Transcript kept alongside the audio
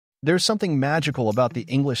There's something magical about the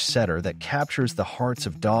English Setter that captures the hearts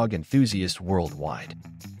of dog enthusiasts worldwide.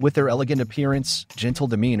 With their elegant appearance, gentle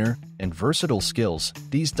demeanor, and versatile skills,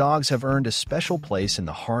 these dogs have earned a special place in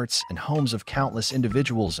the hearts and homes of countless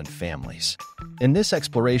individuals and families. In this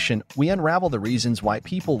exploration, we unravel the reasons why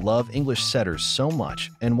people love English Setters so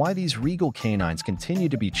much and why these regal canines continue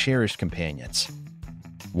to be cherished companions.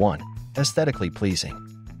 1. Aesthetically pleasing.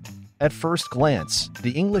 At first glance, the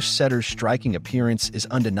English Setter's striking appearance is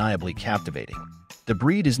undeniably captivating. The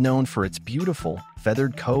breed is known for its beautiful,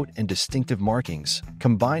 feathered coat and distinctive markings,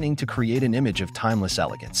 combining to create an image of timeless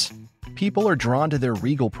elegance. People are drawn to their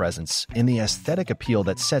regal presence and the aesthetic appeal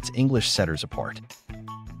that sets English Setters apart.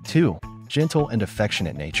 2. Gentle and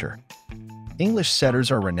affectionate nature. English Setters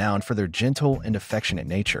are renowned for their gentle and affectionate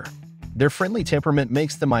nature. Their friendly temperament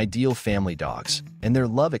makes them ideal family dogs, and their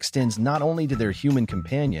love extends not only to their human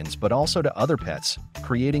companions but also to other pets,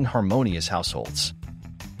 creating harmonious households.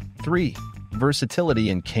 3. Versatility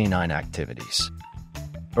in canine activities.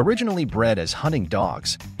 Originally bred as hunting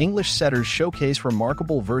dogs, English Setters showcase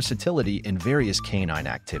remarkable versatility in various canine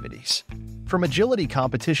activities. From agility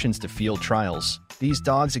competitions to field trials, these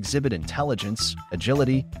dogs exhibit intelligence,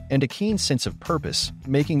 agility, and a keen sense of purpose,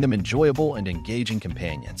 making them enjoyable and engaging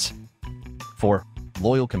companions. 4.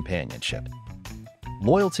 Loyal companionship.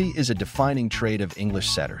 Loyalty is a defining trait of English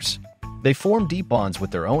Setters. They form deep bonds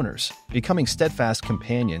with their owners, becoming steadfast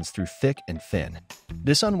companions through thick and thin.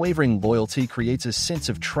 This unwavering loyalty creates a sense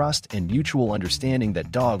of trust and mutual understanding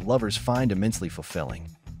that dog lovers find immensely fulfilling.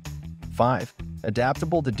 5.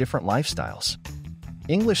 Adaptable to different lifestyles.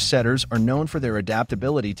 English Setters are known for their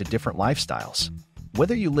adaptability to different lifestyles.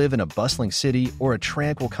 Whether you live in a bustling city or a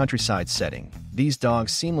tranquil countryside setting, these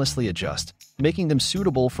dogs seamlessly adjust, making them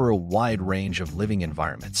suitable for a wide range of living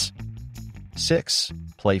environments. 6.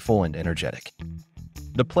 Playful and energetic.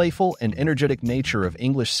 The playful and energetic nature of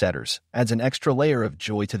English Setters adds an extra layer of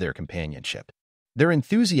joy to their companionship. Their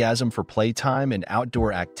enthusiasm for playtime and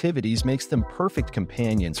outdoor activities makes them perfect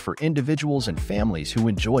companions for individuals and families who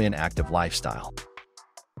enjoy an active lifestyle.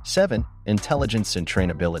 7. Intelligence and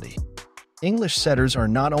trainability. English Setters are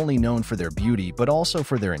not only known for their beauty but also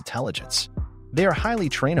for their intelligence. They are highly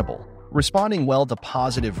trainable, responding well to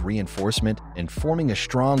positive reinforcement and forming a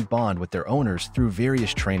strong bond with their owners through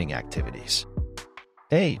various training activities.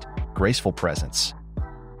 8. Graceful presence.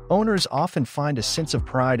 Owners often find a sense of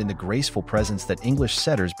pride in the graceful presence that English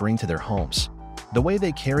Setters bring to their homes. The way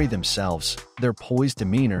they carry themselves, their poised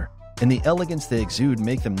demeanor, and the elegance they exude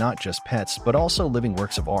make them not just pets but also living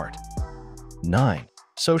works of art. 9.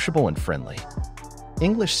 Sociable and friendly.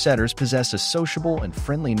 English Setters possess a sociable and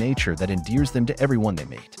friendly nature that endears them to everyone they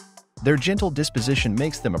meet. Their gentle disposition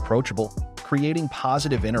makes them approachable, creating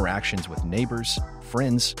positive interactions with neighbors,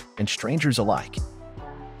 friends, and strangers alike.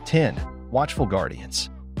 10. Watchful guardians.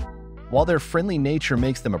 While their friendly nature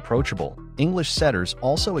makes them approachable, English Setters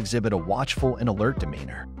also exhibit a watchful and alert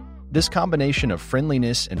demeanor. This combination of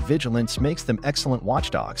friendliness and vigilance makes them excellent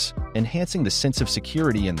watchdogs, enhancing the sense of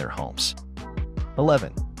security in their homes.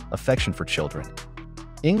 11. Affection for children.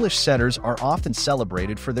 English Setters are often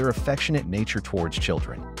celebrated for their affectionate nature towards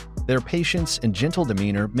children. Their patience and gentle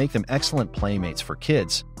demeanor make them excellent playmates for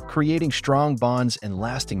kids, creating strong bonds and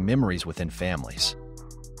lasting memories within families.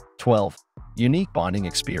 12. Unique bonding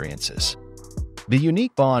experiences. The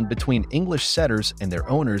unique bond between English Setters and their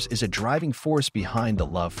owners is a driving force behind the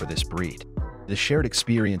love for this breed. The shared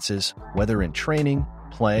experiences, whether in training,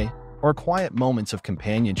 play, or quiet moments of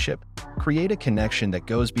companionship, create a connection that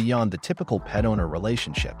goes beyond the typical pet-owner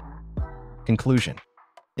relationship. Conclusion.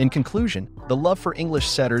 In conclusion, the love for English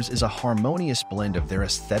Setters is a harmonious blend of their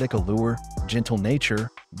aesthetic allure, gentle nature,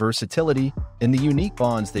 versatility, and the unique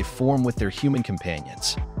bonds they form with their human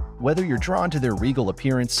companions. Whether you're drawn to their regal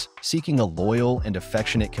appearance, seeking a loyal and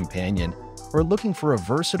affectionate companion, or looking for a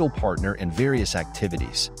versatile partner in various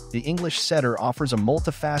activities, the English Setter offers a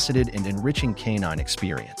multifaceted and enriching canine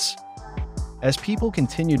experience. As people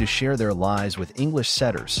continue to share their lives with English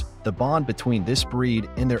Setters, the bond between this breed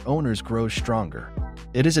and their owners grows stronger.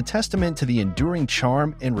 It is a testament to the enduring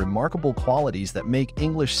charm and remarkable qualities that make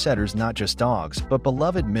English Setters not just dogs, but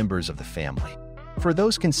beloved members of the family. For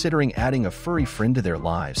those considering adding a furry friend to their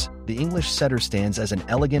lives, the English Setter stands as an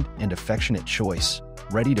elegant and affectionate choice,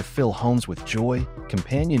 ready to fill homes with joy,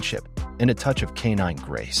 companionship, and a touch of canine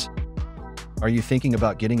grace. Are you thinking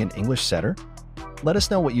about getting an English Setter? Let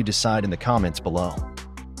us know what you decide in the comments below.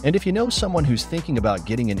 And if you know someone who's thinking about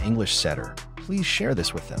getting an English Setter, please share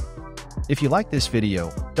this with them. If you like this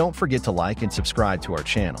video, don't forget to like and subscribe to our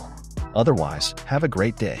channel. Otherwise, have a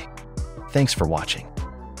great day. Thanks for watching.